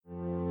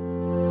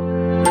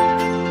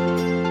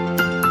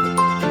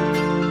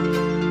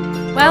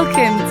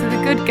Welcome to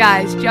the Good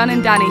Guys, John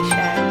and Danny show.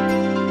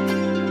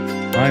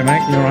 Hi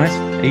mate, you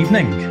alright?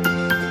 Evening.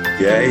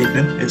 Yeah,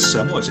 evening. It's,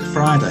 what is it,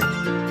 Friday?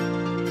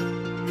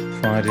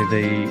 Friday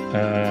the,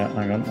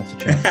 hang on, I have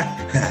to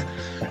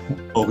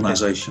check.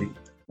 Organisation.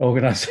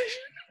 Organisation.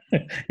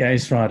 Yeah,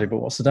 it's Friday, but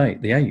what's the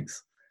date? The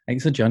 8th.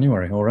 8th of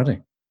January already.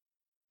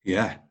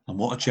 Yeah, and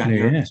what a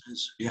January New it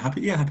is.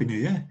 Happy New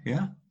Year,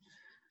 yeah.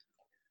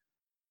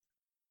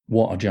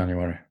 What a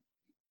January.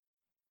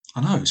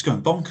 I know, it's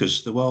going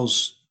bonkers. The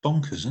world's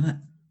bonkers, isn't it?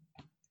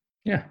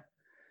 Yeah.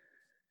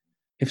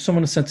 If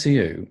someone had said to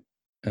you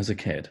as a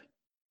kid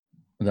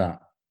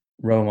that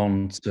roll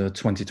on to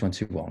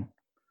 2021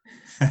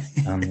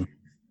 and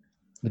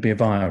there'd be a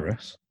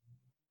virus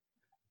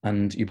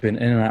and you've been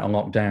in and out of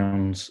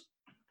lockdowns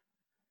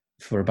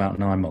for about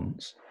 9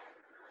 months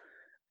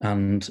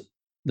and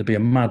there'd be a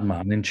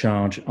madman in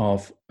charge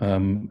of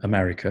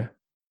America,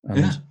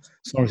 and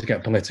sorry to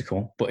get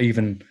political, but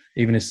even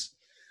as,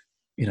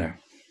 you know,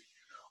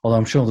 although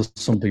I'm sure there's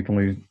some people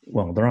who,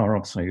 well, there are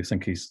obviously who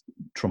think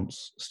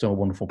Trump's still a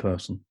wonderful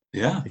person.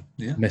 Yeah.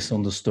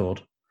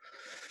 Misunderstood.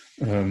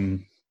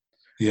 That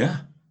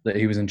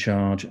he was in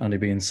charge and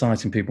he'd be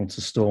inciting people to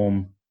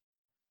storm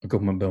a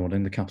government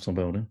building, the Capitol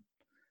building.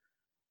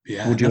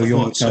 Yeah. Would you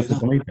young child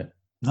believe it?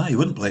 No, you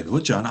wouldn't believe it,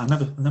 would you? I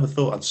never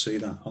thought I'd see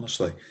that,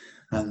 honestly.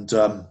 And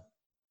the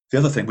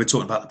other thing, we're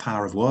talking about the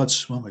power of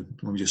words, weren't we?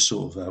 When we just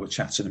sort of were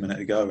chatting a minute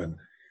ago, and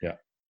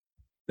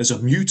there's a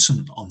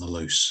mutant on the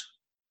loose.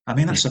 I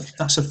mean, that's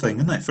a thing,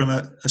 isn't it? From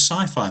a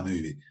sci-fi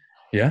movie.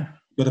 Yeah.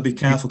 You've got to be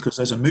careful because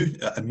there's a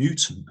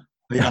mutant.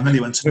 I know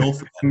you went to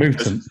North.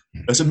 Mutant.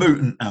 There's a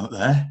mutant out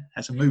there.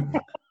 There's a mutant.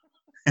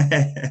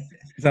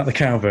 Is that the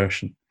cow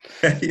version?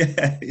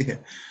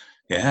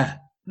 Yeah.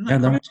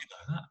 No.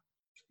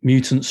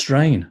 Mutant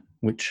strain,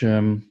 which,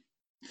 but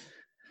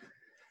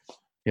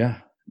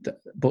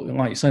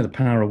like you say, the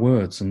power of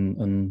words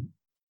and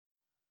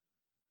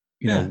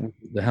you know,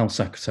 the health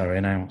secretary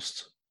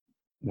announced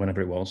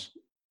whenever it was,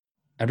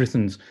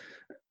 everything's.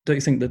 Don't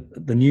you think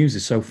that the news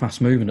is so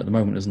fast moving at the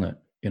moment, isn't it?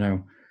 You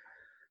know,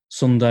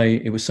 Sunday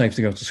it was safe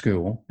to go to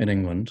school in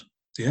England.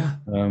 Yeah.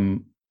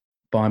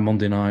 By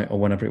Monday night or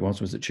whenever it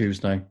was it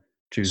Tuesday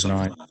Something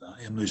night? Like that.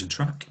 I'm losing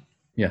track.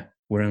 Yeah,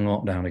 we're in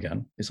lockdown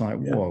again. It's like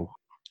whoa.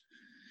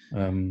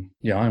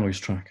 I lose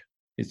track.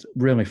 It's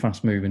really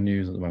fast moving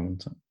news at the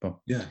moment. But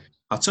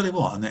I'll tell you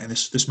what, and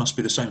this must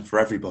be the same for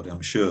everybody,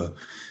 I'm sure,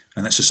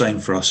 and it's the same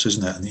for us,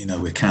 isn't it? And you know,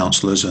 we're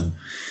counsellors, and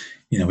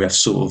you know, we have to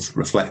sort of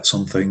reflect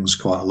on things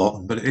quite a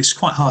lot, but it's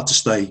quite hard to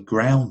stay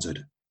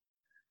grounded,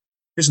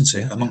 isn't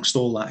it? Amongst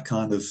all that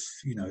kind of,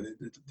 you know,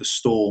 the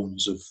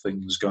storms of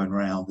things going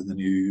around in the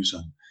news,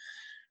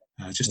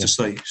 and just to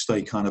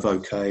stay kind of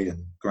okay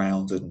and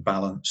grounded and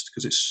balanced,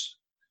 because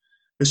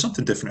there's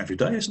something different every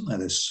day, isn't there?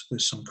 There's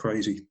some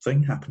crazy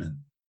thing happening.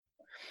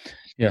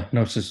 Yeah,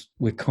 notice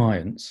with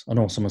clients and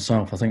also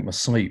myself, I think my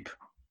sleep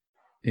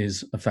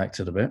is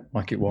affected a bit,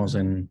 like it was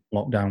in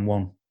lockdown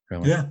 1.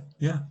 Really.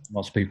 Yeah.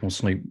 Lots of people's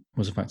sleep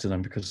was affected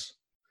then because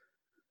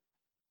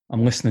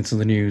I'm listening to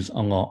the news a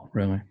lot,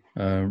 really.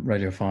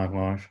 Radio 5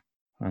 Live,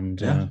 and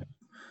and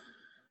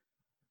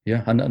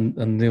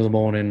the other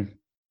morning,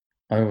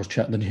 I always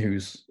check the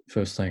news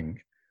first thing,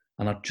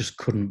 and I just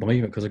couldn't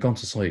believe it because I'd gone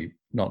to sleep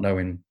not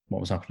knowing what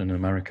was happening in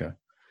America.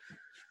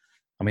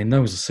 I mean,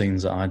 those are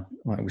scenes that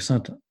like we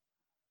said,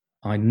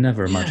 I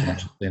never imagined I'd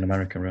see in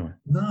America, really.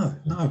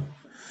 No.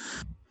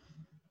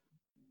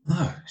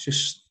 It's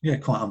just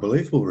quite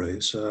unbelievable, really.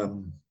 It's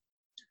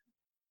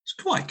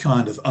quite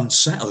kind of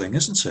unsettling,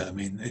 isn't it? I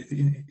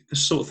mean, the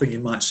sort of thing you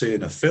might see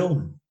in a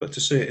film, but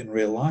to see it in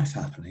real life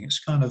happening,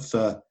 it's kind of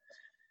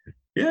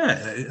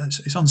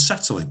it's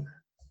unsettling.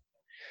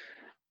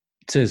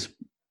 It is,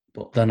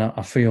 but then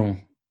I feel,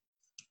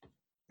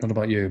 not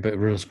about you, a bit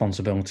of a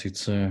responsibility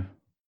to,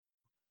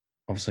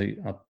 obviously,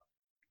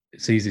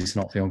 it's easy to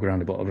not feel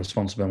grounded, but a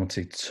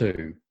responsibility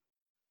to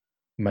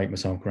make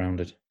myself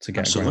grounded, to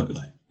get Absolutely.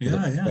 grounded.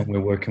 Yeah. When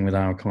we're working with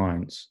our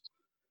clients.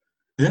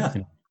 Yeah.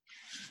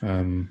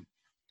 You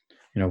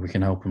know, we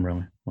can help them,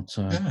 really. Well,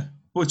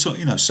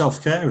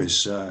 self-care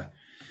is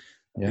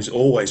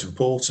always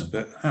important,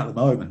 but at the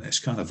moment it's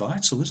kind of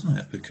vital, isn't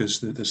it? Because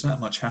there's that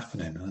much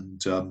happening,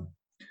 and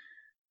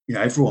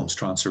everyone's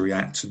trying to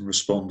react and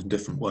respond in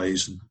different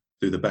ways and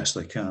do the best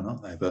they can,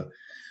 aren't they? But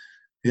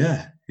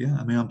I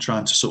mean, I'm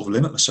trying to sort of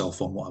limit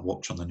myself on what I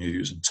watch on the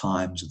news and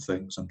times and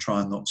things. I'm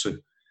trying not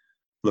to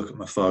look at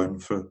my phone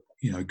for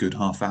a good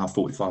half hour,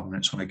 45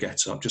 minutes when I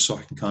get up, just so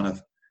I can kind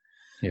of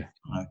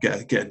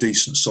get a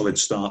decent solid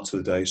start to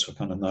the day, so I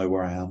kind of know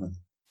where I am, and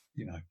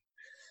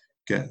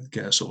get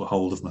a sort of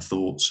hold of my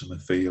thoughts and my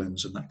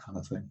feelings and that kind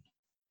of thing.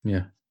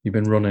 Yeah, you've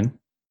been running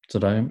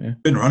today, haven't you?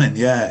 Been running,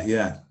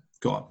 yeah.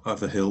 Got up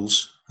over the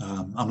hills.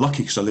 I'm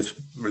lucky because I live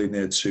really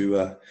near to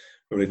a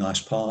really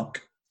nice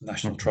park,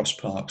 National Trust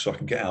Park, so I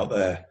can get out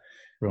there.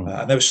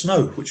 Right. And there was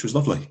snow, which was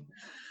lovely.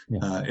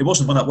 Yeah. It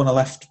wasn't when I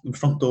left the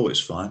front door, it's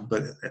fine,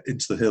 but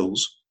into the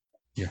hills,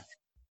 it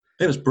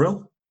was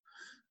brilliant.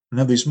 And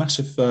there were these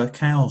massive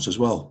cows as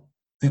well.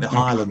 I think they're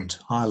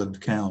Highland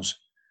cows.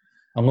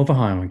 I love a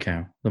Highland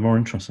cow. They're more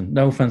interesting.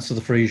 No offense to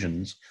the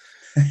Frisians.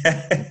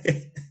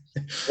 The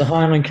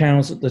Highland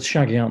cows, they're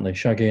shaggy, aren't they?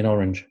 Shaggy and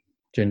orange,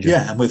 ginger.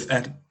 Yeah, and with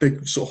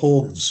big sort of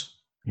horns.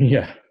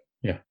 Yeah.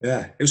 Yeah,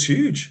 it was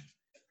huge.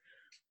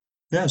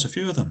 Yeah, there's a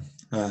few of them.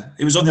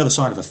 It was on the other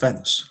side of a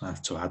fence, I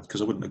have to add,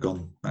 because I wouldn't have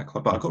gone that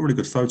close. But I got a really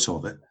good photo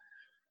of it.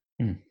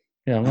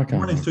 Yeah, I like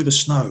running through the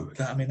snow.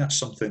 That's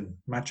something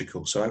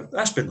magical. So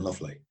that's been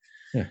lovely.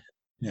 Yeah.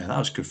 Yeah, that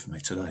was good for me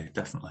today,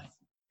 definitely.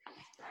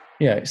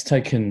 Yeah, it's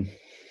taken,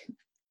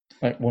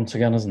 like, once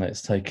again, isn't it?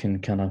 It's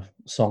taken kind of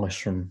solace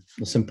from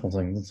the simple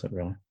things, isn't it,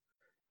 really?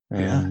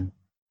 And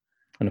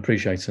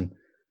appreciating,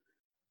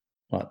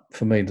 like,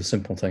 for me, the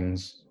simple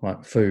things,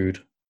 like food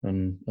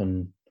and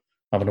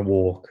having a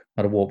walk.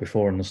 I had a walk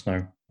before in the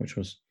snow, which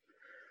was...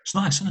 It's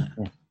nice, isn't it?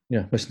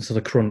 Yeah, listen to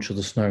the crunch of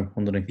the snow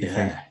underneath your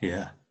feet.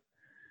 Yeah.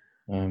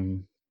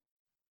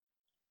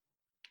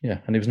 Yeah,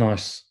 and it was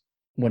nice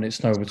when it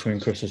snowed between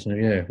Christmas and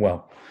New Year.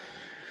 Well,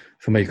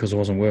 for me, because I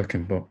wasn't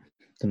working, but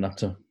didn't have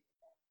to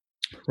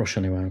rush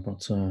anywhere.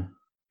 But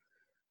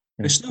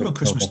it snowed on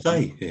Christmas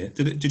Day here.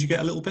 Did you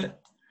get a little bit?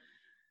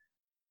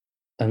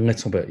 A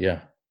little bit,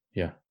 yeah,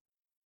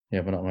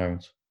 but not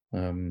loads.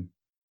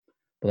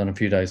 But then a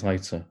few days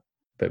later, a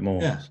bit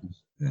more. Yeah.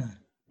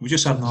 We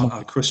just had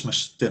our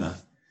Christmas dinner,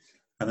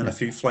 and then a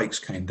few flakes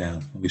came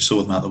down, and we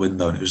saw them out the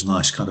window, and it was a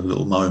nice kind of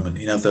little moment.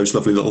 You know, those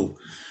lovely little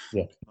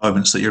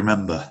moments that you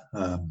remember.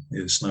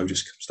 The snow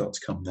just started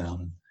to come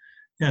down,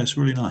 and it's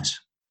really nice.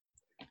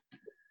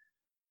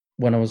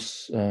 When I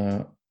was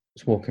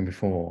walking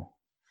before,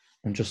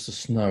 and just the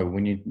snow,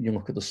 when you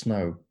look at the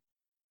snow,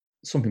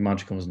 something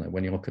magical, isn't it?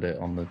 When you look at it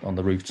on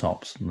the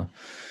rooftops and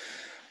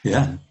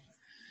and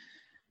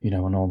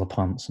all the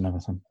plants and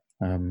everything.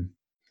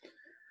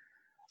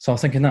 So I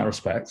think in that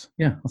respect,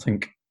 I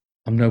think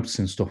I'm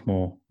noticing stuff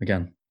more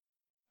again.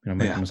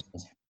 Making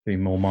myself be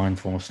more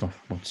mindful of stuff.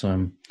 But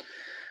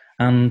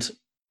and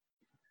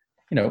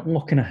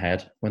looking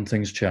ahead when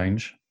things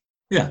change.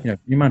 Yeah. You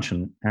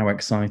imagine how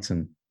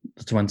exciting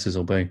the 20s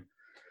will be.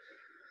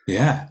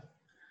 Yeah.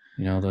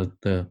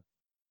 The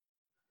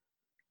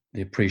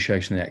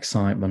appreciation, the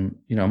excitement.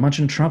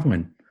 Imagine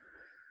traveling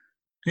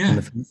in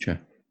the future.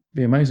 It'd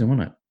be amazing,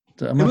 wouldn't it?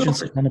 Imagine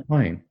sitting on a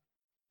plane.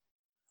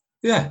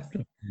 Yeah.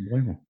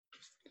 Unbelievable.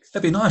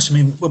 That'd be nice. I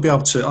mean, I'll be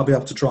able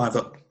to drive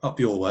up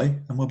your way,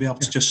 and we'll be able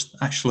to just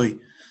actually,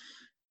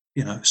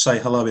 say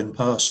hello in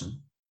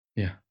person.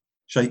 Yeah.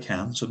 Shake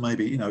hands, and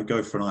maybe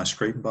go for an ice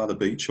cream by the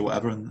beach or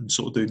whatever, and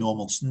sort of do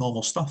normal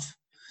stuff.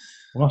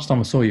 Well, last time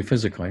I saw you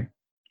physically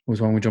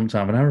was when we jumped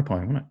out of an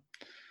aeroplane, wasn't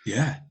it?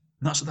 Yeah,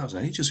 and that was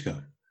ages ago.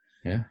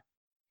 Yeah.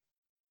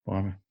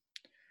 Blimey.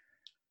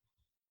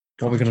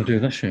 What are we going to do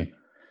this year?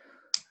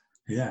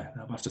 Yeah,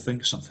 I'll have to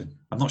think of something.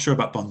 I'm not sure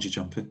about bungee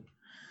jumping.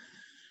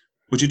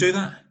 Would you do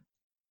that?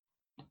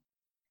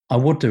 I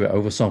would do it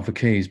over Salford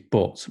Keys,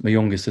 but my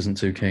youngest isn't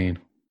too keen,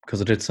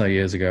 because I did say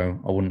years ago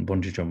I wouldn't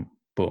bungee jump,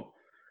 but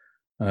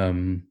I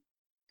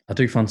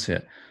do fancy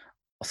it.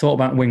 I thought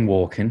about wing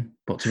walking,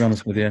 but to be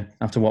honest with you,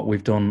 after what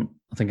we've done,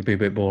 I think it'd be a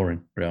bit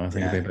boring, really. I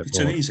think it'd be a bit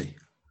boring. Too easy.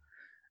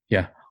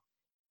 Yeah.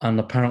 And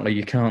apparently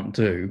you can't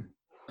do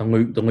a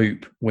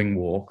loop wing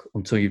walk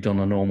until you've done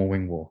a normal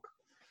wing walk.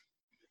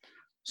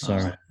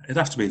 So it'd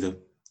have to be the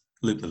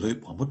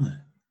loop one, wouldn't it?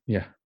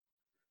 Yeah.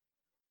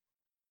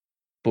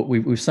 But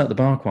we've set the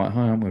bar quite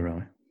high, haven't we,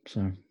 Riley?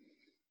 So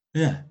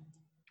yeah,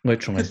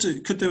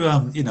 literally could do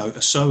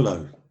a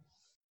solo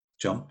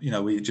jump.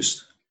 Where you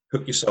just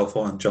hook yourself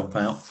on and jump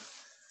out.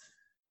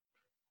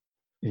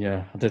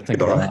 Yeah, I did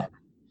think about that.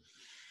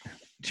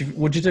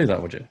 Would you do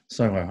that? Would you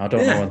solo? I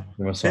don't know whether to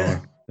do a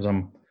solo because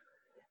I'm.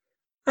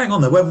 Hang on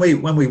there. When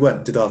we went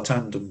and did our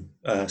tandem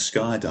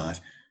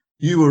skydive,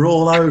 you were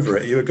all over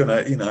it. You were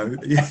gonna,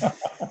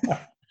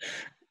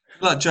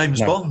 like James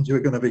Bond. You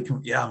were going to be,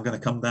 I'm going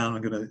to come down.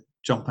 I'm going to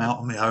jump out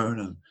on my own,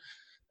 and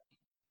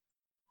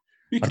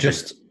I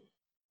just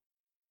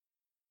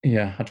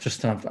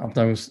have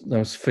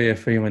those fear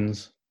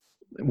feelings.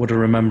 Would I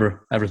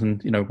remember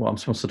everything? What I'm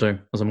supposed to do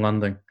as I'm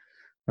landing?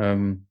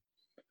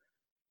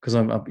 Because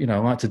I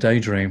like to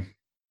daydream.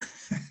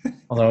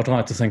 Although I'd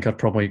like to think I'd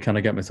probably kind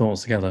of get my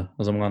thoughts together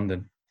as I'm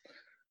landing.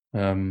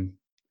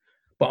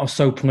 But I was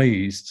so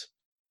pleased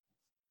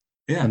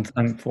and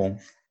thankful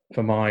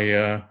for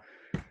my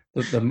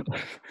the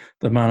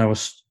man I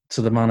was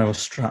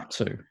strapped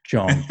to,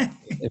 John.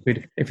 if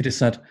he'd have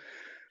said,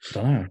 I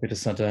don't know, if he'd have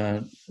said,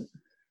 do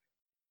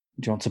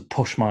you want to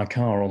push my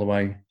car all the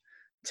way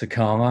to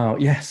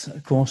Carlisle? Yes,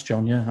 of course,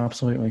 John. Yeah,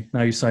 absolutely.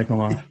 Now you saved my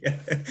life.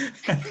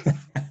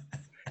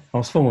 I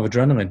was full of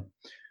adrenaline.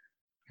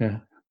 Yeah.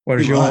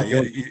 Whereas you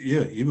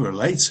were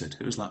elated.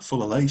 It was like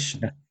full elation.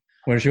 Yeah.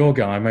 Whereas your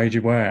guy made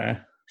you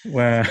wear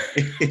a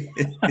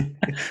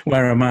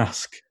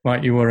mask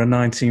like you were a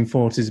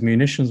 1940s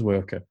munitions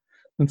worker,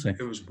 didn't he?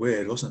 It was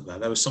weird, wasn't there?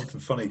 There was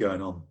something funny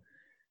going on.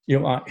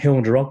 You're like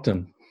Hilda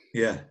Ogden.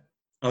 Yeah.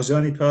 I was the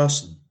only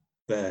person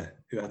there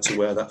who had to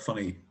wear that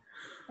funny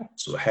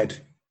sort of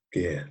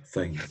headgear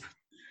thing.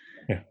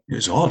 Yeah. It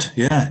was odd.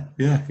 Yeah.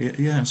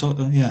 It's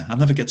odd. Yeah. I'll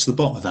never get to the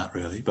bottom of that,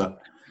 really, but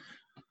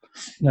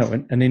No,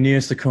 and in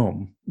years to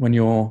come, when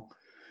your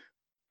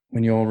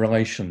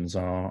relations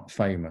are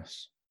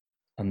famous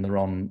and they're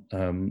on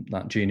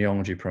that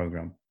genealogy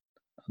program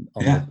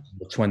on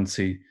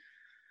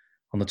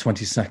the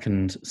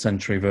 22nd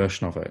century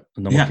version of it,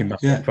 and they're looking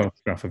back at a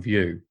photograph of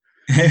you,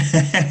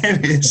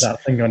 that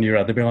thing on your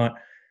head, they'd be like,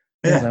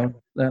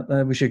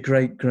 that was your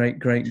great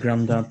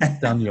granddad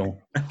Daniel.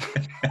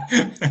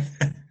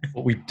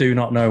 But we do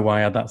not know why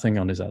he had that thing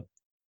on his head.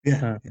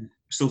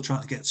 Still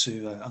trying to get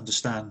to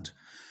understand.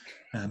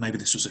 Maybe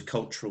this was a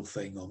cultural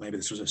thing, or maybe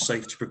this was a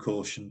safety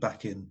precaution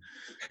back in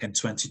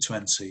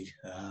 2020.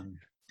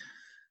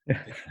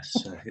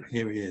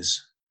 Here he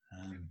is.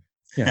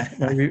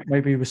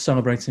 Maybe he was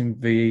celebrating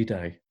VE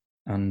Day,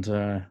 and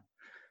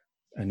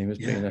he was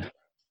being a.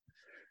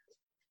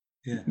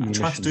 Yeah, I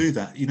try to do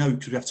that,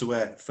 because we have to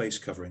wear face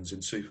coverings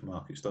in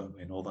supermarkets, don't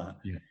we, and all that.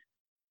 Yeah.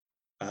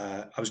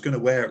 I was going to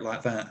wear it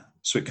like that,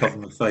 so it covers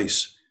my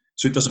face,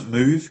 so it doesn't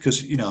move,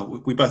 because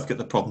we both get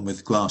the problem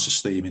with glasses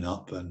steaming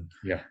up, and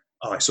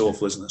it's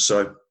awful, isn't it?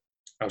 So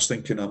I was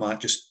thinking I might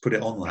just put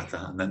it on like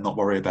that and then not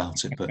worry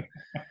about it, but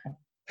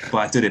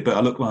I did it. But I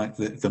look like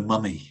the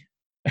mummy,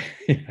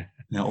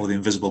 or the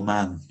Invisible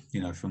Man,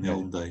 from the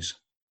olden days.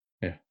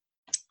 Yeah.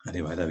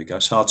 Anyway, there we go.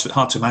 It's hard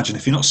to imagine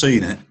if you're not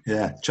seeing it.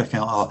 Yeah, check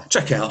out our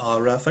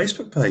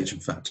Facebook page, in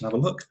fact, and have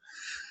a look.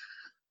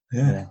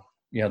 Yeah.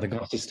 Yeah, the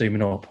glasses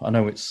steaming up. I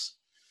know it's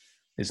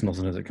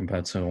nothing, is it,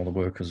 compared to all the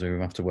workers who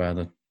have to wear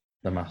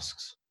the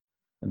masks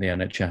and the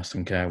NHS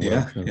and care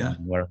work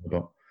and wherever.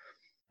 But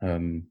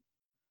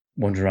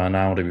wander around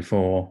Aldi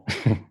before,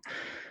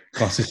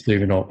 glasses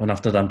steaming up, and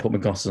after then put my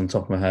glasses on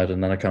top of my head,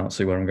 and then I can't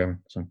see where I'm going.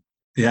 So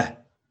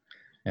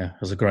it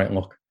was a great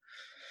look.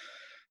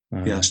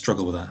 I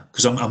struggle with that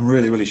because I'm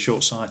really, really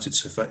short-sighted.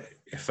 So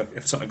if I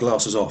take my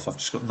glasses off, I've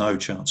just got no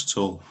chance at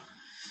all.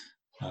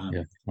 So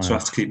I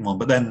have to keep them on.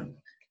 But then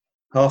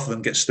half of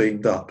them get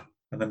steamed up,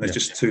 and then there's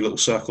just two little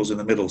circles in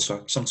the middle.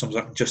 So sometimes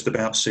I can just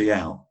about see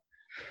out.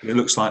 It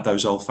looks like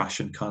those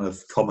old-fashioned kind of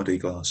comedy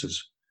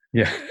glasses.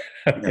 Yeah.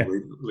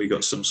 We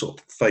got some sort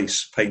of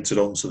face painted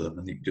onto them,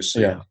 and you can just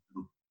see out.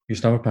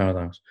 Used to have a pair of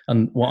those.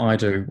 And what I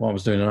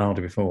was doing in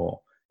Aldi before,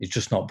 is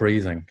just not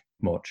breathing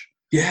much.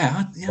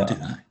 I do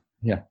that.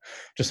 Yeah,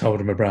 just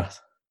holding my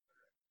breath.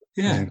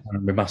 Yeah.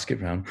 And my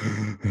basket round,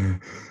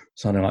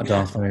 sounding like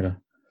Darth Vader.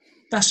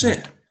 That's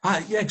it.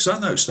 Because I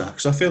noticed that,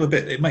 because I feel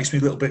it makes me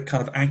a little bit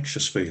kind of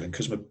anxious feeling,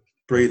 because my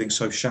breathing's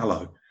so shallow.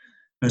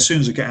 And as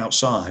soon as I get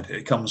outside,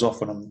 it comes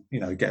off when I'm,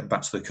 getting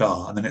back to the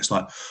car, and then it's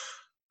like,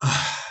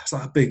 it's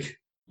like a big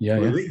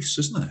release,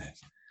 isn't it?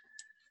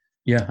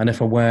 Yeah, and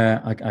if I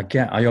wear,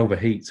 I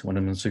overheat when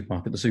I'm in the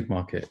supermarket. The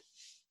supermarket,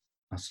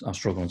 I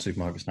struggle in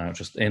supermarkets now.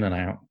 Just in and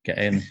out, get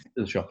in,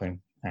 do the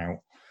shopping, out.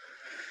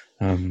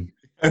 Like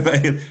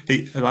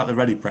the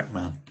Ready Prep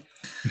man.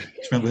 Do you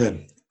remember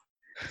him?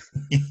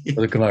 With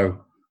the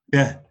glow.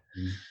 Yeah.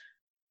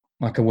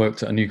 Like I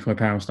worked at a nuclear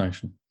power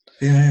station.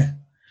 Yeah.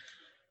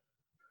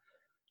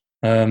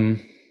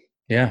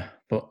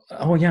 But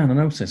and I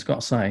noticed,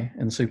 got to say,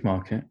 in the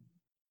supermarket,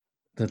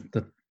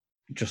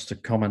 just to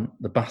comment,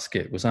 the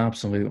basket was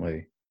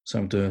absolutely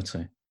so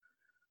dirty.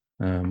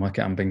 Like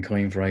it hadn't been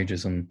clean for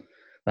ages, and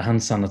the hand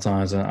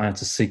sanitizer, I had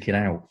to seek it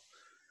out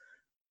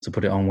to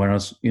put it on.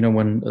 Whereas,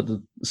 when at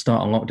the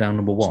start of lockdown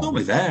number 1, it's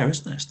normally there,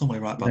 isn't it? It's normally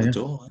right by the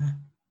door. Yeah.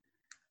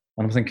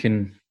 And I'm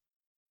thinking,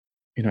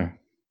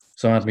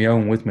 so I had my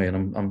own with me,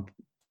 and I'm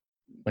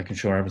making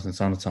sure everything's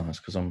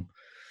sanitized, because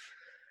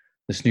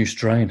this new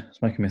strain.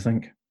 It's making me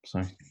think.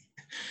 So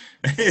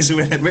it is.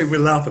 We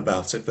laugh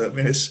about it, but I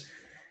mean,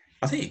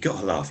 I think you've got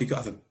to laugh. You've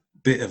got to have a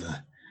bit of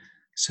a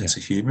sense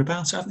of humour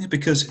about it, haven't you?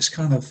 Because it's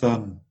kind of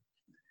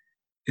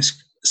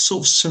it's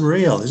sort of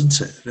surreal, isn't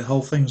it? The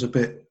whole thing's a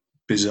bit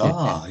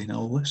bizarre,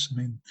 all this. I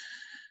mean,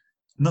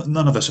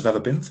 none of us have ever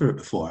been through it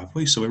before, have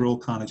we? So we're all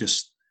kind of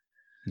just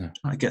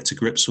trying to get to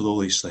grips with all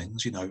these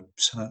things,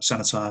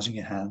 sanitising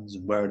your hands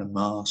and wearing a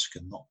mask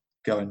and not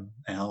going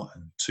out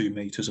and 2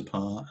 meters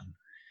apart, and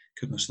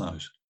goodness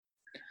knows.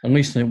 At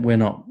least we're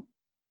not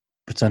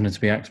pretending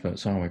to be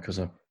experts, are we? Because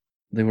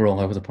they were all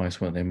over the place,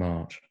 weren't they, in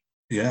March?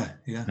 Yeah.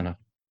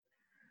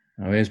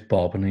 Here's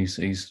Bob, and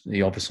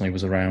he obviously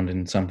was around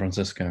in San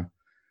Francisco,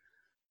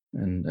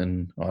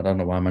 and I don't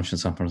know why I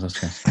mentioned San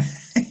Francisco.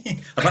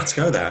 I'd like to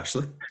go there,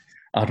 actually.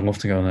 I'd love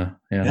to go there.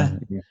 Yeah.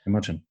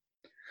 Imagine.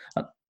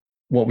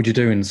 What would you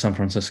do in San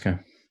Francisco?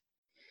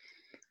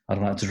 I'd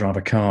like to drive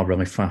a car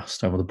really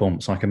fast over the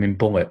bumps, like I'm in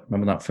Bullet.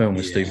 Remember that film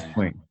with Steve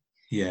McQueen?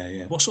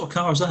 Yeah. What sort of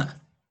car is that?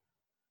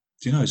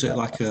 Do you know? Is it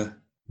like a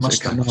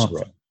Mustang?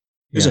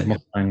 Is it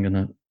Mustang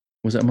and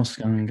was it a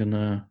Mustang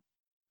and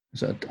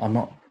is it? I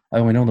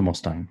only know the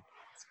Mustang.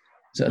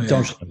 Is it a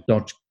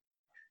Dodge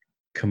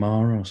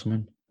Camaro or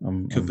something?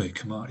 Could be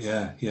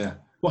Camaro. Yeah.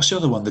 What's the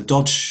other one? The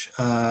Dodge.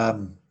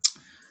 I've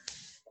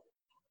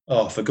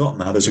forgotten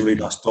now. There's a really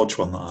nice Dodge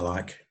one that I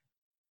like.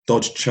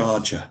 Dodge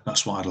Charger.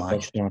 That's what I'd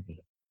like.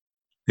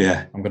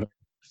 Yeah. I'm gonna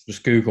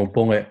just Google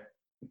Bullet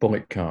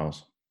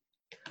cars,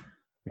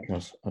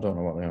 because I don't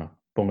know what they are.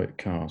 Bullet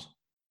cars.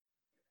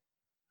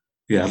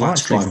 Yeah, I'd like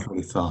to drive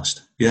really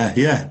fast.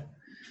 Yeah.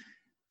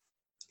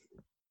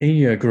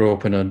 He grew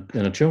up in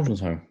a children's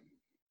home.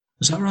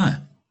 Is that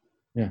right?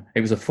 Yeah,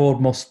 it was a Ford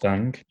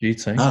Mustang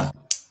GT,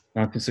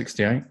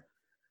 1968.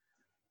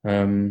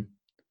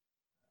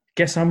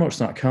 Guess how much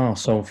that car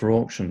sold for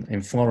auction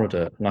in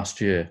Florida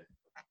last year?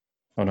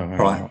 Oh no,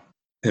 Right.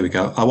 Here we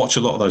go. I watch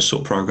a lot of those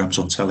sort of programs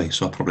on telly,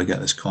 so I'll probably get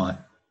this quite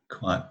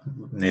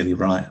nearly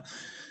right.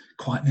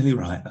 Quite nearly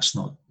right. That's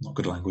not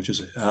good language,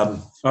 is it? I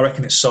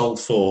reckon it sold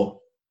for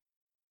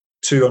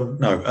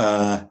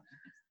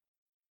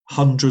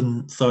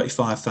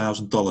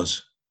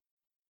 $135,000.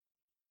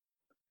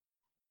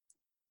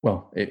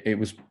 Well, it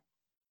was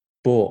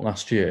bought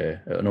last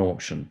year at an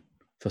auction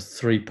for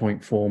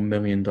 $3.4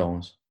 million.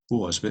 Oh,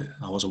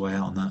 I was away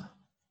out on that.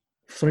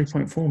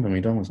 $3.4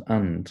 million,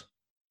 and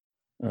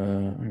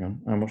hang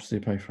on, how much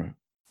did he pay for it?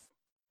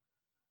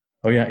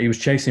 Oh yeah, he was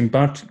chasing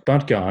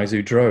bad guys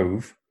who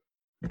drove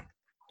a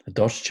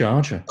Dodge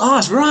Charger. Oh,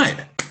 that's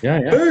right. Yeah.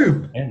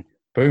 Boom. Yeah.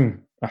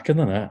 Boom. Back in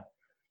the net.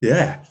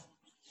 Yeah.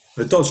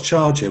 The Dodge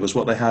Charger was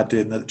what they had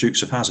in the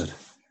Dukes of Hazzard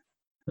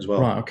as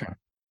well. Right, okay.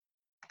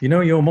 You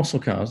know your muscle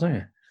cars, don't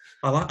you?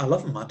 I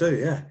love them. I do.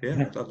 Yeah.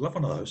 I'd love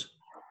one of those.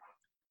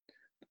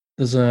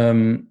 There's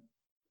oh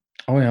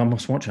yeah, I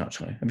must watch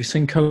actually. Have you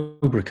seen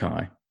Cobra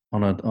Kai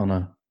on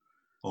a?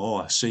 Oh,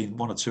 I've seen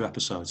 1 or 2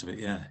 episodes of it.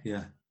 Yeah.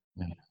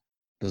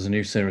 There's a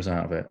new series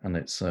out of it, and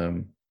it's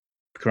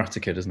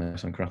Karate Kid, isn't it?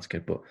 It's on Karate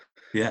Kid, but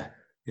yeah.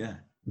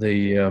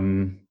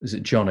 The is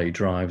it Johnny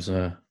drives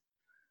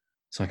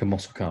it's like a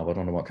muscle car, but I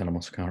don't know what kind of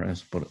muscle car it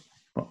is, but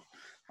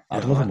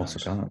I'd love a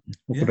muscle car.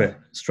 It's a bit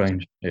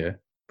strange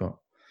here, but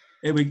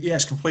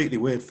it's completely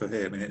weird for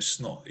here. I mean, it's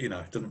not, it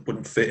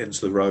wouldn't fit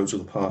into the roads or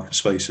the parking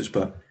spaces,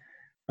 but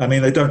I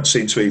mean, they don't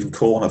seem to even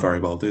corner very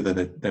well, do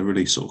they? They're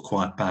really sort of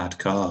quite bad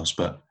cars,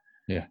 but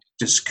yeah,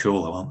 just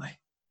cool, though, aren't they?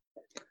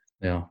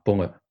 Yeah,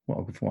 Bullet.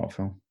 What a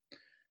film.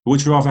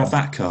 Would you rather have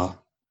that car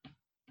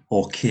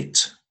or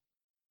KITT?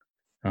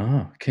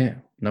 KITT.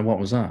 Now, what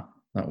was that?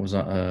 That was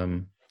at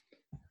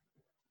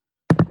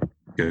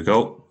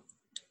Google.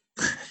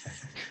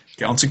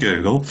 Get onto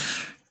Google.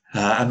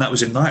 And that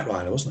was in Knight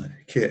Rider, wasn't it?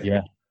 KITT.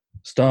 Yeah.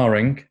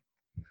 Starring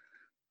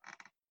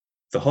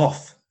the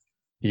Hoff.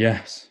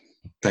 Yes.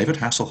 David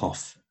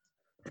Hasselhoff.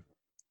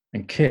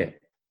 And KITT.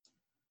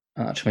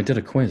 Actually, I did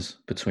a quiz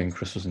between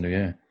Christmas and New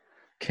Year.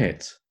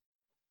 KITT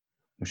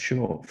was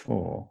short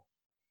for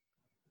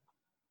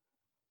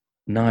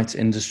Knight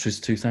Industries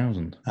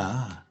 2000.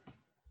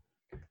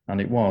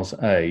 And it was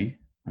hang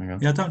on.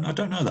 Yeah, I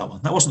don't know that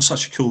one. That wasn't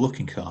such a cool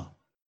looking car.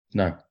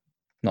 No,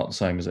 not the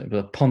same as it, but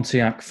a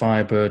Pontiac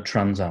Firebird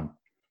Trans Am.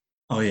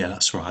 Oh yeah,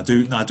 that's right. I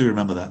do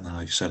remember that now.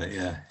 You said it.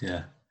 Yeah.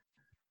 Do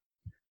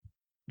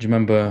you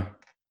remember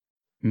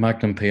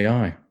Magnum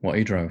PI? What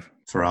he drove?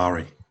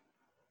 Ferrari.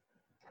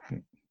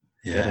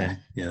 Yeah,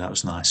 that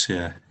was nice.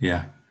 Yeah.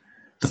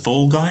 The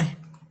Fall Guy.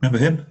 Remember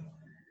him?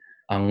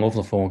 I love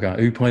the Fall Guy.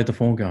 Who played the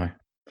Fall Guy?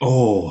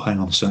 Oh, hang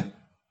on a sec.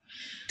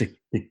 Dick.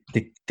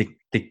 The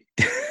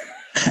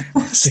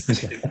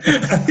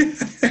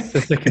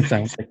second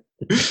sound.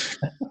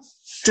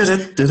 I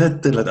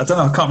don't know.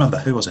 I can't remember.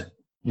 Who was it?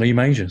 Lee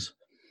Majors.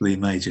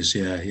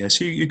 Yeah.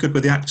 So you're good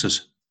with the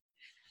actors.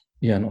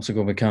 Yeah, not so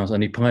good with cars.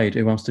 And he played.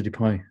 Who else did he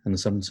play in the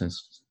 70s?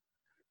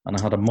 And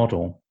I had a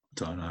model.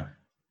 Don't know.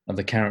 Of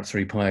the character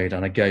he played,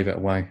 and I gave it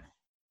away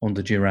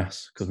under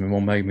duress because my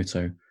mum made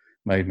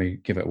me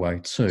give it away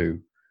to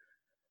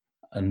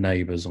a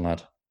neighbour's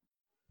lad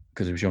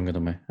because he was younger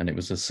than me, and it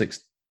was a $6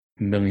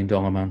 million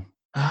man.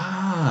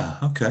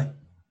 Okay.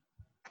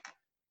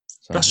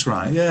 So, that's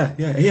right. Yeah.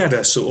 He had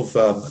a sort of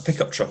a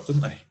pickup truck,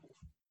 didn't he?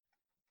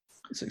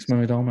 $6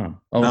 million man.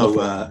 Oh,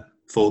 no,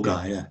 Fall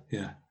Guy.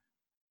 Yeah.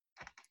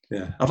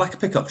 I'd like a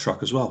pickup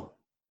truck as well.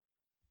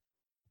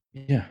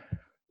 Yeah.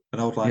 An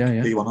old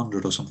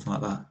P100 or something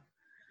like that.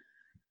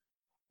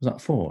 Was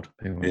that Ford?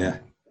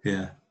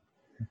 Yeah.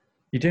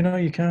 You do know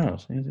your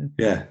cars?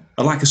 Yeah.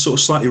 I like a sort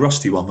of slightly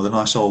rusty one with a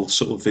nice old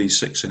sort of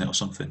V6 in it or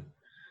something.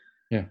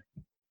 Yeah.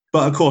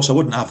 But of course I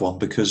wouldn't have one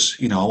because,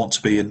 I want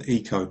to be an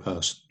eco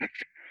person.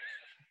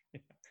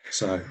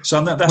 So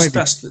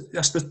that's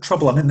the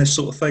trouble. I'm in this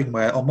sort of thing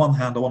where on one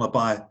hand I want to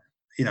buy,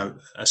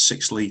 a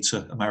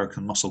 6-litre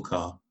American muscle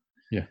car.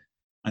 Yeah.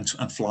 And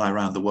fly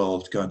around the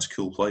world going to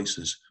cool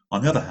places.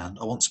 On the other hand,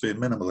 I want to be a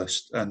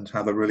minimalist and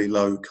have a really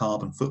low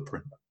carbon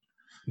footprint.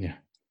 Yeah.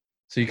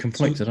 So you're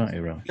conflicted, aren't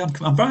you, really? Yeah,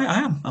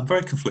 I am. I'm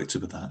very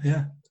conflicted with that,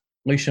 yeah.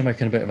 At least you're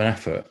making a bit of an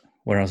effort,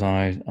 whereas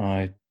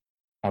I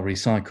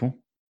recycle.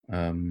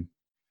 I'm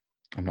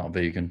not a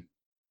vegan.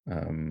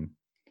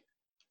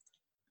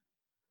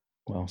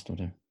 What else do I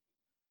do?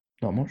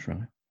 Not much,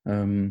 really,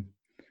 to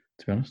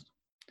be honest.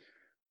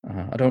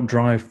 I don't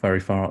drive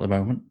very far at the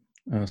moment,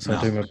 so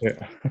I do a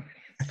bit...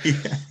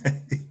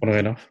 Funny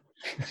enough.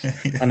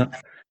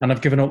 And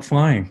I've given up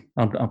flying.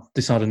 I've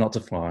decided not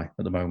to fly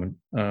at the moment.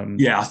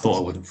 I thought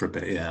I wouldn't for a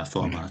bit. Yeah, I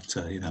thought I might,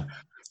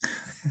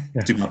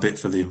 do my bit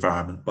for the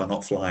environment by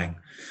not flying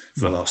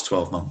for the last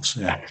 12 months.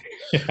 Yeah.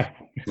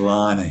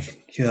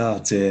 Blimey.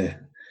 God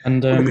dear.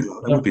 And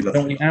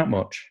don't eat out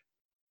much.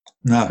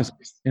 No. Because,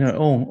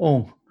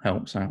 all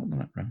helps out.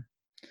 Right?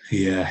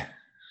 Yeah.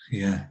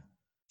 Yeah.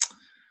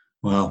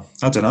 Well,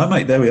 I don't know,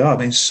 mate. There we are. I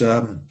mean,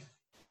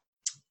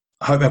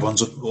 I hope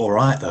everyone's all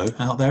right though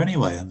out there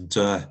anyway. And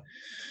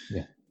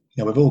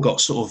we've all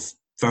got sort of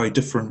very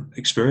different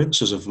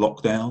experiences of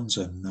lockdowns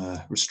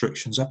and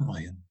restrictions, haven't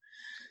we? And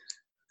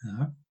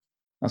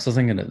that's the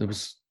thing, isn't it? There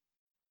was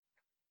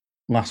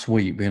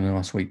beginning of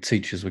last week,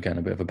 teachers were getting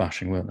a bit of a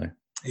bashing, weren't they?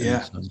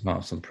 Yeah. In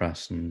parts of the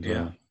press and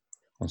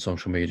on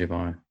social media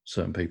by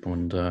certain people,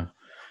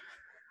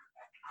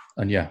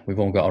 and yeah, we've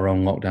all got our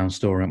own lockdown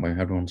story, haven't we?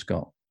 Everyone's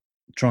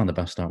trying the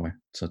best, aren't we,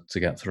 to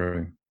get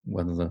through,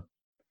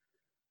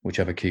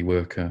 whichever key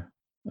worker,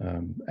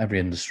 every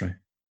industry.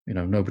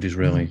 Nobody's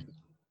really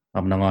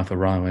having a life of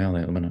Riley, are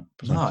they, at the minute?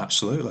 No,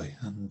 absolutely.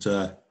 And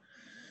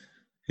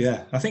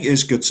I think it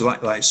is good to,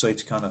 like you say,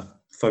 to kind of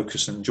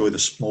focus and enjoy the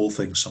small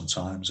things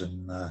sometimes.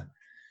 And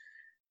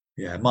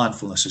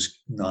mindfulness is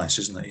nice,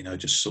 isn't it?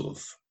 Just sort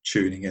of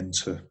tuning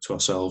into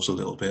ourselves a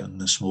little bit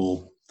and the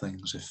small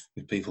things.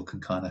 If people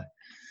can kind of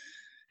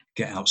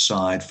get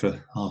outside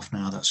for half an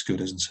hour, that's good,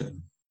 isn't it?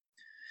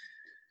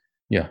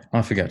 Yeah,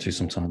 I forget to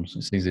sometimes.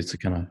 It's easy to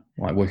kind of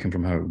like working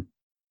from home.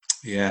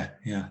 Yeah.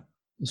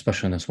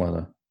 Especially in this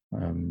weather.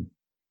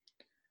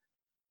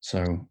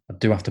 So I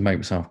do have to make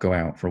myself go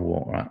out for a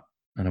walk, right?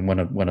 And then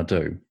when I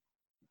do,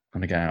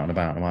 and I get out and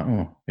about, I'm like,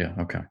 oh, yeah,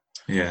 okay.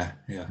 Yeah.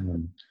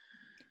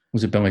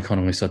 Was it Billy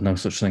Connolly said no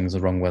such thing as the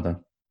wrong weather,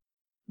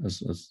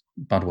 as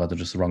bad weather,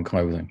 just the wrong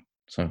clothing.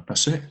 So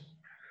that's it.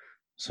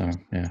 So,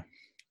 yeah.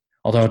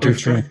 Although I do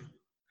feel,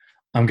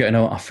 I'm getting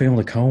old, I feel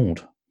the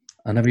cold.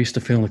 I never used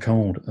to feel the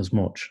cold as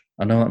much.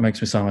 I know that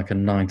makes me sound like a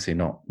 90,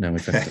 not nearly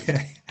 50.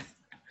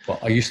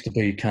 But I used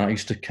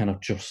to kind of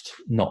just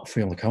not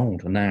feel the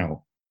cold. And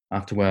now I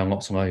have to wear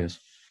lots of layers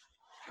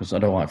because I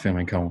don't like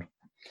feeling cold.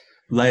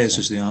 Layers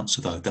is the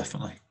answer, though,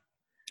 definitely.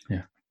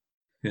 Yeah.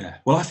 Yeah.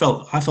 Well, I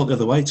felt the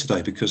other way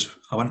today because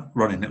I went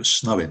running. It was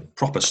snowing,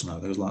 proper snow.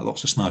 There was like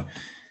lots of snow.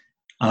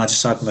 And I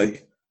just had my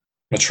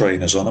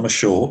trainers on and my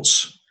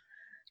shorts.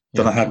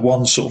 Then I had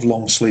one sort of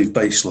long sleeve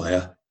base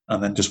layer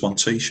and then just one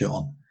t-shirt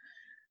on.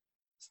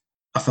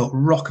 I felt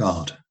rock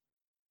hard.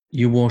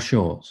 You wore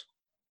shorts?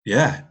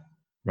 Yeah.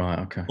 Right,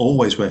 okay.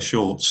 Always wear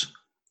shorts.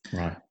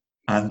 Right.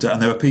 And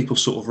there were people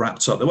sort of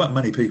wrapped up. There weren't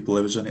many people.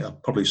 There was only, I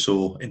probably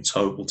saw in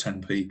total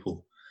 10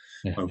 people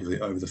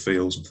over the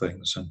fields and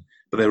things.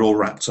 But they're all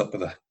wrapped up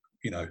with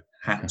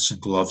hats and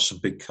gloves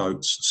and big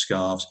coats and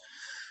scarves.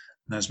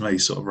 And there's me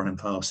sort of running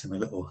past him a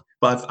little.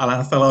 But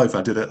I fell over.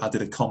 I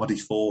did a comedy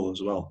fall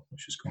as well,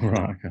 which is quite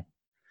right. Okay.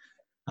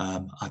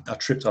 I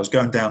tripped. I was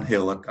going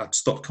downhill. I'd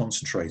stopped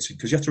concentrating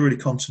because you have to really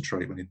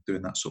concentrate when you're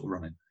doing that sort of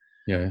running.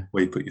 Yeah.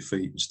 Where you put your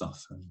feet and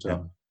stuff.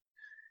 And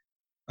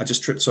I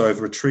just tripped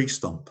over a tree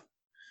stump.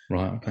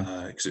 Right.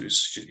 Okay. Because it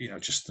was,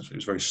 it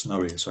was very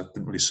snowy, so I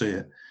didn't really see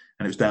it,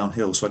 and it was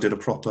downhill. So I did a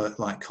proper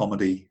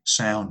comedy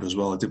sound as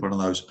well. I did one of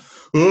those,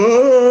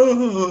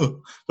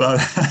 oh! But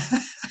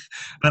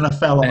then I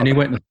fell. Any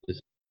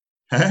witnesses?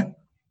 Huh?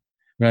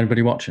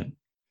 Anybody watching?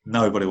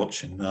 Nobody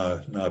watching.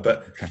 No.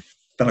 But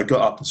then I got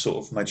up and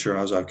sort of made sure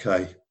I was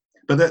okay.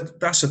 But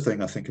that's the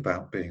thing I think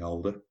about being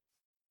older.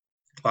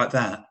 Like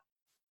that,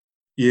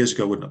 years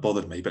ago wouldn't have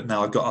bothered me, but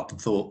now I got up and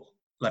thought,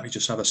 let me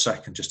just have a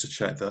second just to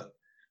check that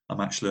I'm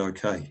actually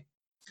okay.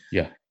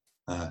 Yeah.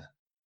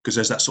 Because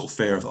there's that sort of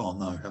fear of, oh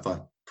no, have I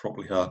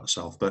properly hurt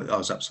myself? But I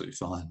was absolutely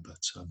fine.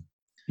 But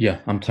yeah,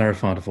 I'm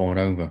terrified of falling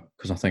over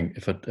because I think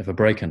if I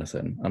break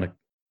anything, and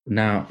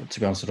now, to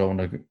be honest, I don't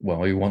want to.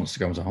 Well, who wants to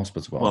go into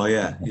hospital? Well,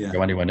 yeah.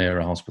 Go anywhere near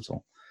a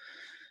hospital.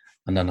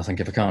 And then I think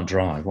if I can't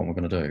drive, what am I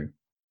going to do?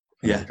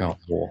 If I can't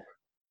walk.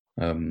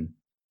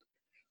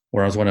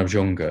 Whereas when I was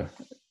younger,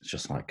 it's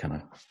just like kind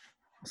of,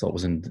 I thought it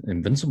was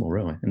invincible,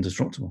 really,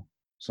 indestructible.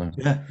 So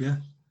yeah.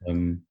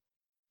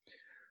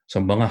 So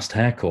my last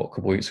haircut a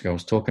couple of weeks ago, I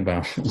was talking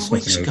about. A couple of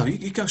weeks ago,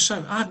 you go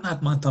so. I hadn't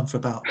had mine done for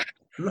about.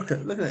 Look at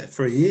it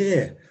for a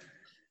year.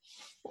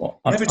 Well,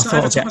 every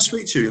time I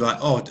speak to you, you're like,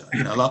 oh,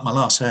 like my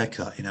last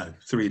haircut,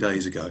 3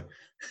 days ago.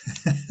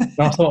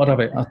 I thought I'd have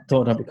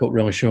it cut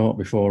really short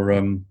before.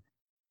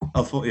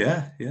 I thought,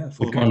 yeah.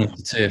 We'd gone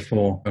into tier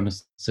 4,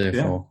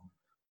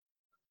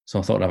 So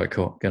I thought I'd have it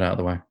cut, get out of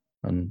the way.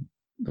 And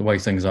the way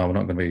things are, we're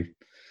not going to be.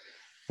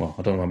 Well,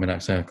 I don't know what my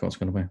next haircut's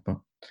going to be, but.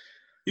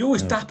 You're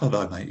always dapper,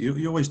 though, mate.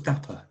 You're always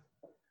dapper.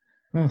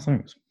 Oh,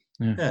 thanks.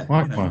 Yeah,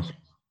 likewise.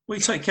 Well,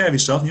 you take care of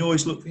yourself, and you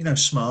always look,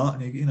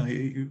 smart,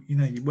 and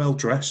you're well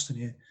dressed, and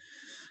you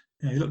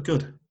look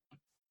good.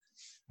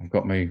 I've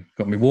got me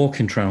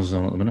walking trousers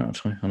on at the minute,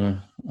 actually,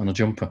 and a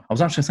jumper. I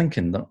was actually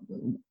thinking that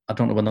I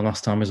don't know when the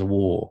last time is I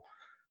wore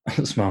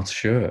a smarter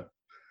shirt.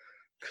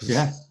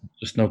 There's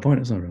just no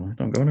point, is there? Really,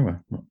 don't go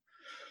anywhere.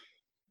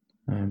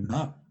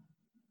 No.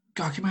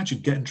 God, can you imagine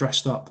getting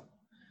dressed up?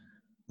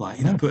 Like,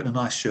 putting a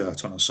nice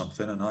shirt on or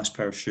something, a nice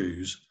pair of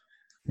shoes.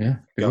 Yeah.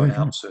 Going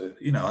out to,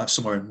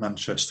 somewhere in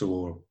Manchester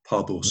or a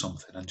pub or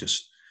something and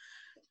just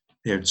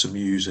hearing some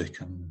music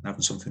and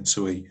having something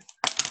to eat.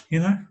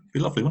 It'd be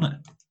lovely, wouldn't it?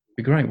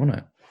 Be great, wouldn't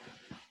it?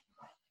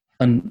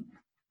 And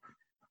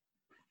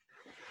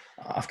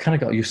I've kind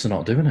of got used to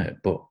not doing it,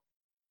 but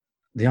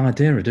the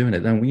idea of doing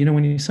it then,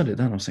 when you said it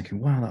then, I was thinking,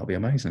 wow, that would be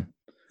amazing.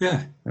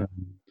 Yeah.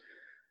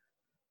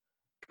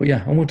 But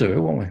yeah, and we'll do it,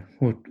 won't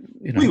we?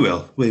 We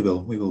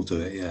will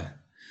do it. Yeah.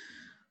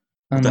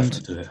 We'll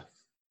definitely do it.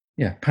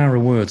 Yeah, power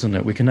of words, isn't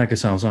it? We can neg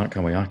ourselves out,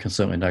 can we? I can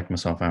certainly neg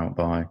myself out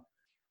by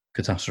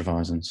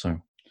catastrophizing. So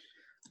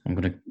I'm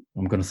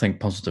gonna think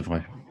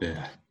positively.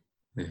 Yeah.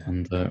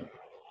 And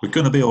we're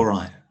going to be all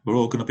right. We're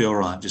all going to be all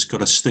right. Just got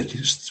to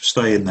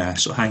stay in there,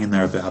 sort of hang in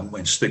there a bit, haven't we?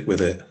 And stick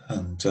with it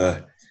and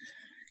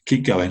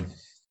keep going.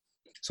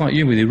 It's like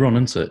you with your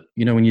run, isn't it?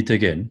 When you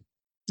dig in.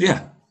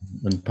 Yeah.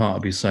 And part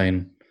of you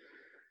saying,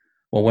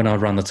 well, when I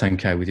ran the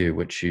 10K with you,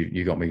 which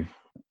you got me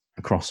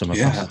across some of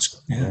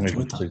that's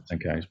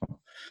 10Ks.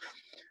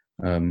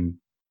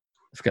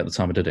 I forget the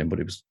time I did it, but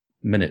it was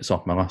minutes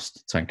off my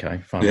last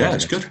 10K.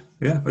 It's good.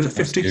 Yeah, was it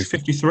 50,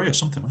 53 or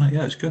something? Wasn't it?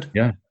 Yeah, it's good.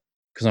 Yeah,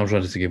 because I was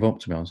ready to give up,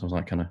 to be honest. I was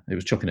like, it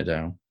was chucking it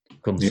down.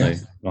 Couldn't see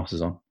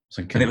glasses on.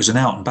 And it was an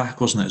out and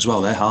back, wasn't it, as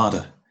well? They're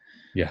harder.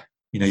 Yeah.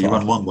 You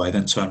run one way,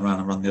 then turn around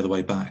and run the other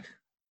way back.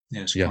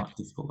 Yeah, it's quite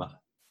difficult, that.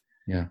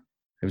 Yeah.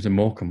 It was in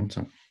Morecambe,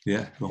 wasn't it?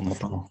 Yeah, on the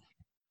front.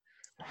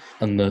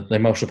 And the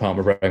emotional part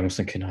of my brain was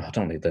thinking, I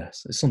don't need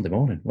this. It's Sunday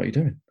morning. What are you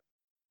doing?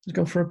 Just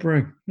go for a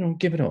brew.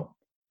 Give it up.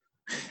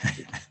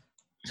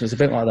 So it's a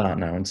bit like that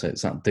now, isn't it?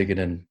 It's that digging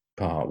in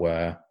part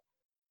where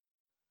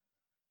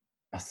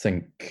I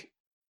think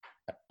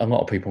a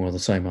lot of people are the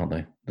same, aren't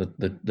they?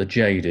 They're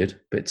jaded,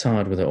 a bit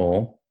tired with it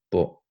all,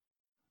 but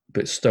a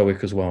bit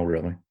stoic as well,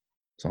 really.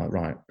 It's like,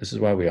 right, this is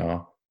where we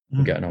are.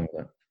 We're getting on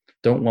with it.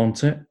 Don't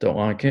want it, don't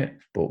like it,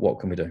 but what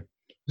can we do?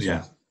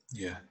 So,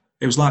 yeah.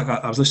 It was like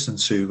I was listening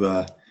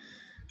to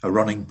a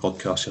running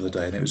podcast the other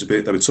day, and it was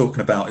they were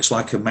talking about it's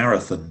like a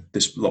marathon.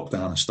 This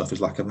lockdown and stuff is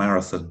like a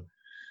marathon.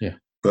 Yeah.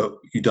 But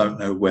you don't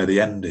know where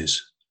the end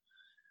is.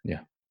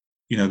 Yeah.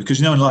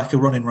 Because in like a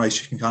running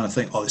race, you can kind of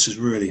think, oh, this is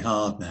really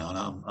hard now, and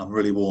I'm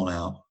really worn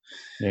out.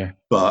 Yeah.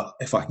 But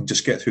if I can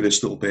just get through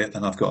this little bit,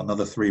 then I've got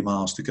another 3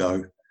 miles to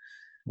go.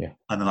 Yeah.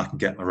 And then I can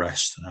get my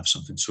rest and have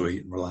something to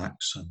eat and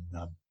relax. And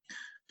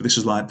but this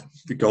is like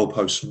the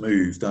goalposts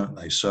move, don't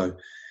they? So,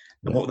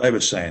 and what they were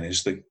saying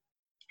is that,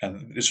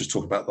 and this was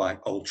talking about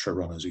like ultra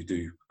runners who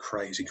do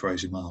crazy,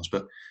 crazy miles,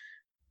 but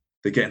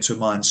they get into a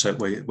mindset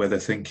where they're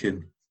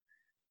thinking,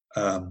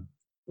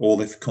 all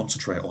they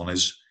concentrate on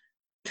is,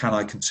 can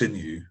I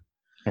continue?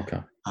 Okay.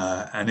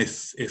 And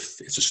if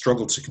it's a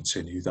struggle to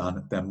continue,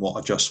 then what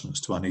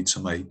adjustments do I need to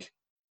make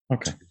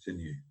to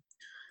continue?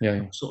 Yeah.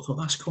 I sort of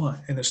thought that's quite,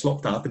 in this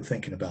lockdown, I've been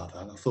thinking about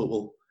that. And I thought,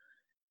 well,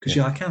 because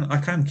I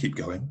can keep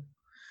going,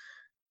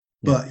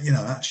 but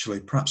actually,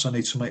 perhaps I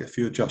need to make a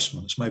few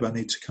adjustments. Maybe I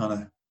need to kind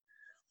of,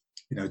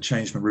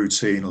 change my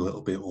routine a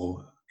little bit,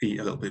 or eat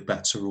a little bit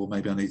better, or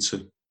maybe I need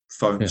to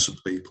phone some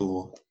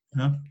people,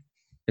 or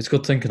It's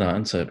good thinking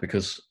that, isn't it?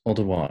 Because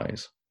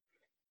otherwise,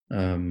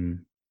 because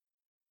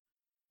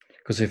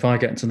if I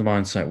get into the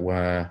mindset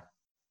where,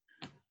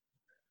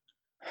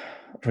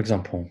 for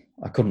example,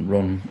 I couldn't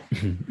run,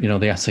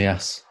 the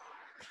SAS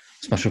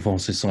Special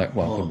Forces select.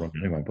 Well, I couldn't run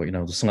anyway, but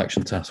the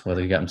selection test where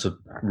they get them to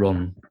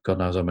run God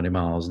knows how many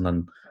miles, and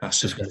then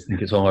just when I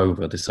think it's all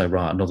over, they say,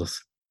 right, another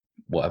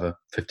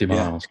 50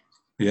 miles.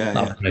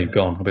 That's me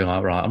gone. I'll be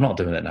like, right, I'm not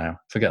doing it now.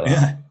 Forget that.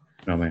 Yeah. You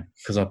know what I mean?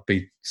 Because I'd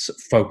be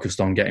focused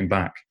on getting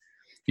back,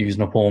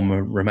 using up all my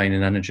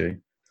remaining energy.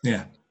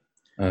 Yeah.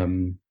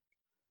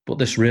 But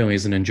this really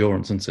is an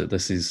endurance, isn't it?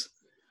 It's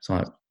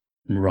like,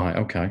 right,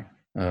 okay.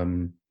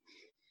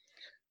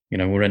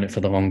 We're in it for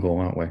the long haul,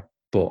 aren't we?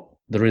 But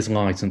there is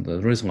light, isn't there?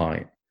 There is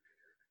light.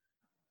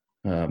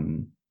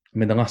 The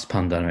last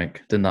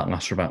pandemic, didn't that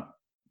last for about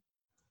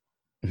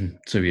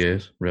 2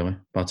 years, really,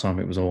 by the time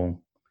it was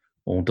all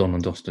done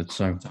and dusted.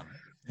 So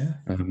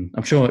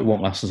I'm sure it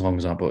won't last as long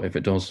as that, but if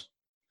it does,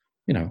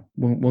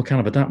 we'll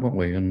kind of adapt, won't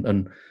we?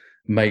 And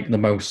make the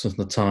most of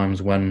the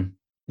times when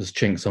there's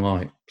chinks of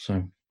light.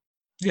 So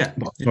yeah,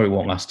 but I'm sure it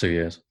won't last 2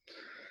 years.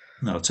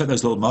 No, take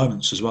those little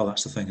moments as well.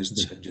 That's the thing,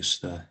 isn't it?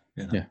 Just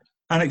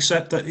and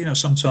accept that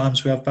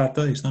sometimes we have bad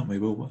days, don't we?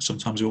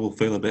 Sometimes we all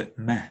feel a bit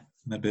meh,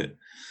 and a bit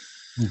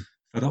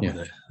fed up with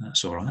it.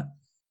 That's all right.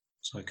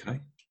 It's okay.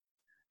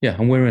 Yeah,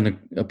 and we're in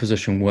a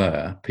position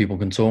where people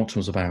can talk to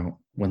us about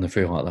when they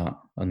feel like that,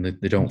 and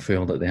they don't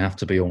feel that they have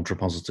to be ultra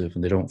positive,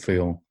 and they don't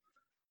feel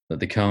that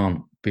they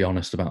can't be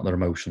honest about their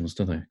emotions,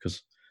 do they?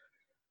 Because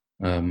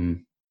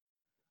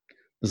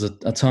there's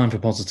a time for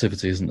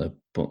positivity, isn't there?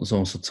 But there's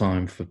also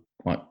time for,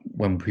 like,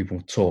 when people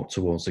talk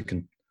to us, they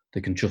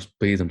can just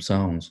be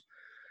themselves.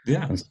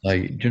 Yeah. And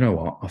say, do you know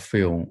what? I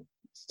feel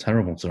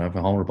terrible today. I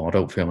feel horrible. I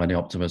don't feel any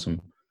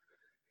optimism.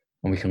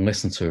 And we can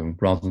listen to them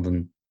rather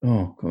than,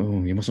 oh,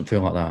 you mustn't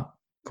feel like that.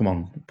 Come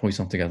on, pull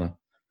yourself together.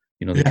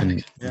 They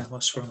can. Yeah,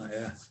 that's right.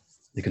 Yeah.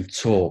 They can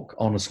talk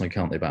honestly,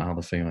 can't they, about how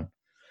they're feeling?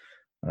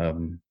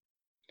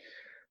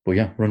 But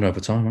yeah, run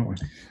over time, aren't we?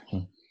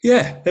 So.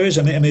 Yeah, there is.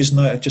 There's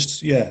no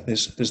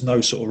there's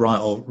no sort of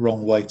right or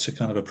wrong way to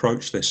kind of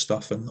approach this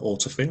stuff or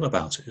to feel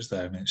about it, is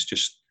there? It's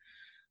just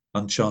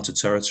uncharted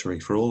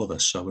territory for all of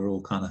us. So we're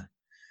all kind of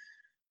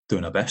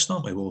doing our best,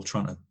 aren't we? We're all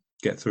trying to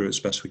get through it as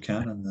best we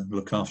can and then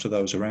look after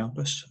those around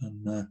us.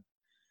 And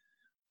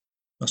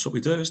that's what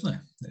we do, isn't it?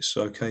 It's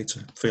okay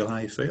to feel how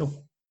you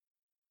feel.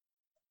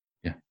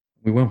 Yeah,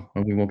 we will,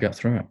 and we will get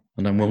through it,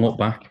 and then we'll look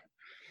back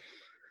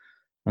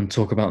and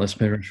talk about this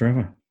period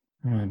forever.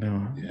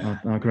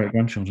 Our great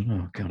grandchildren.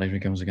 Oh God, here he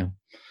goes again.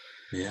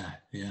 Yeah.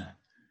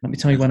 Let me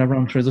tell you when I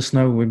ran through the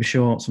snow with my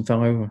shorts and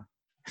fell over.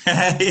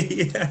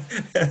 Yeah.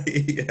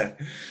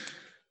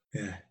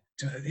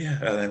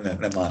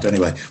 Never mind.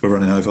 Anyway, we're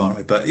running over, aren't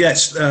we? But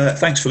yes,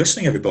 thanks for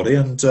listening, everybody.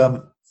 And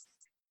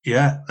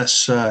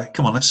let's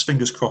come on. Let's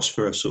fingers crossed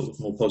for a sort of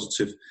more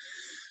positive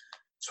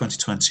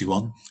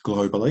 2021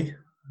 globally.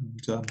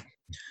 And,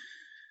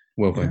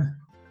 will be.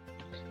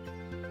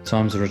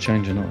 Times are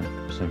changing, aren't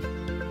they? So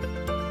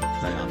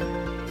they are.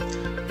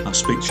 I'll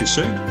speak to you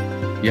soon.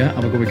 Yeah,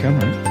 have a good weekend,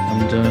 mate.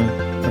 And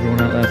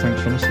everyone out there,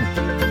 thanks for listening.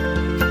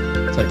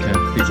 Take care.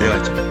 Be See you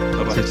later.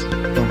 Bye-bye.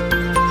 Bye.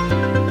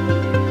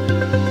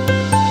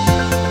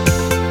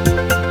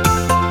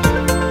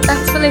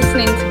 Thanks for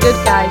listening to Good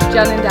Guys,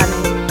 John and Danny.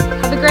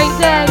 Have a great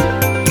day.